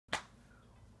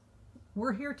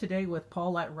We're here today with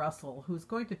Paulette Russell, who's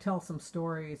going to tell some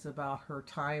stories about her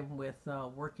time with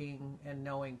working and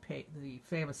knowing the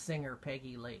famous singer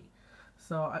Peggy Lee.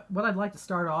 So, what I'd like to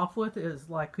start off with is,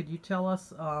 like, could you tell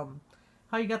us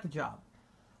how you got the job?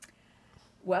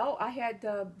 Well, I had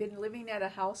been living at a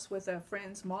house with a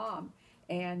friend's mom,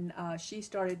 and she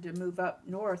started to move up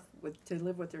north to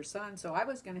live with her son. So I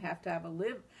was going to have a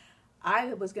live.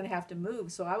 I was going to have to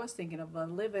move, so I was thinking of a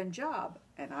live-in job,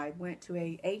 and I went to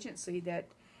a agency that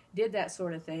did that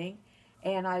sort of thing,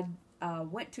 and I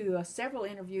went to several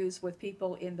interviews with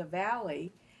people in the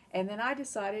valley, and then I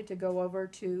decided to go over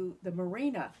to the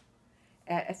marina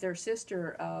at their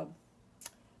sister um,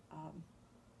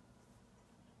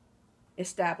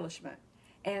 establishment.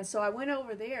 And so I went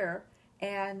over there,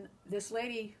 and this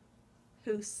lady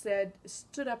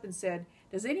stood up and said,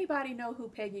 "Does anybody know who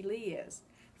Peggy Lee is?"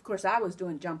 Of course, I was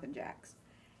doing jumping jacks.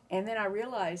 And then I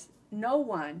realized no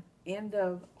one in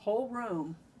the whole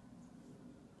room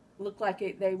looked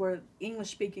like they were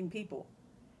English-speaking people.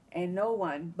 And no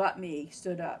one but me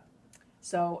stood up.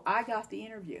 So I got the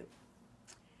interview.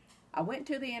 I went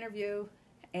to the interview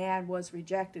and was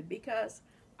rejected because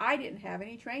I didn't have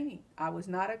any training. I was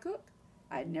not a cook.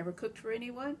 I had never cooked for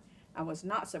anyone. I was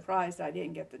not surprised I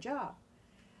didn't get the job.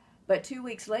 But 2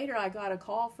 weeks later, I got a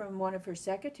call from one of her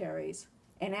secretaries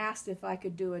and asked if I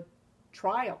could do a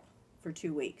trial for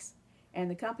 2 weeks. And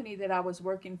the company that I was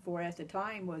working for at the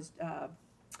time was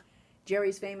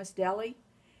Jerry's Famous Deli,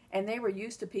 and they were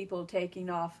used to people taking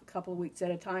off a couple of weeks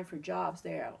at a time for jobs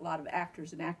there. A lot of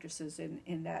actors and actresses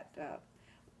in that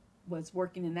was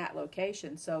working in that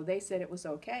location, so they said it was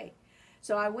okay.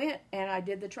 So I went and I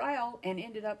did the trial and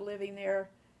ended up living there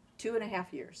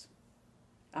 2.5 years.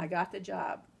 I got the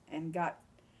job and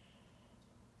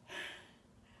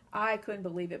I couldn't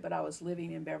believe it, but I was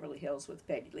living in Beverly Hills with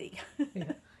Peggy Lee.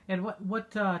 Yeah. And what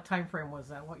time frame was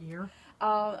that? What year?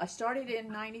 I started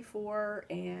in '94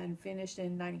 and finished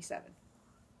in '97.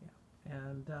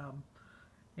 Yeah.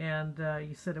 And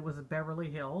you said it was at Beverly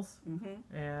Hills.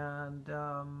 Mm-hmm.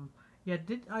 And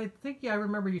yeah, I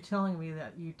remember you telling me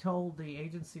that you told the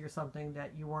agency or something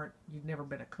that you'd never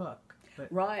been a cook.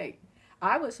 But Right.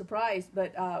 I was surprised,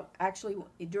 but actually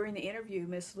during the interview,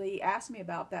 Miss Lee asked me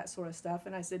about that sort of stuff,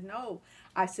 and I said no.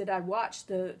 I said I watched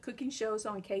the cooking shows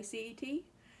on KCET,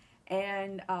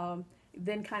 and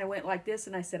then kind of went like this,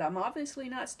 and I said I'm obviously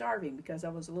not starving because I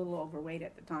was a little overweight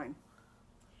at the time.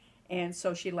 And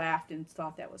so she laughed and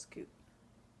thought that was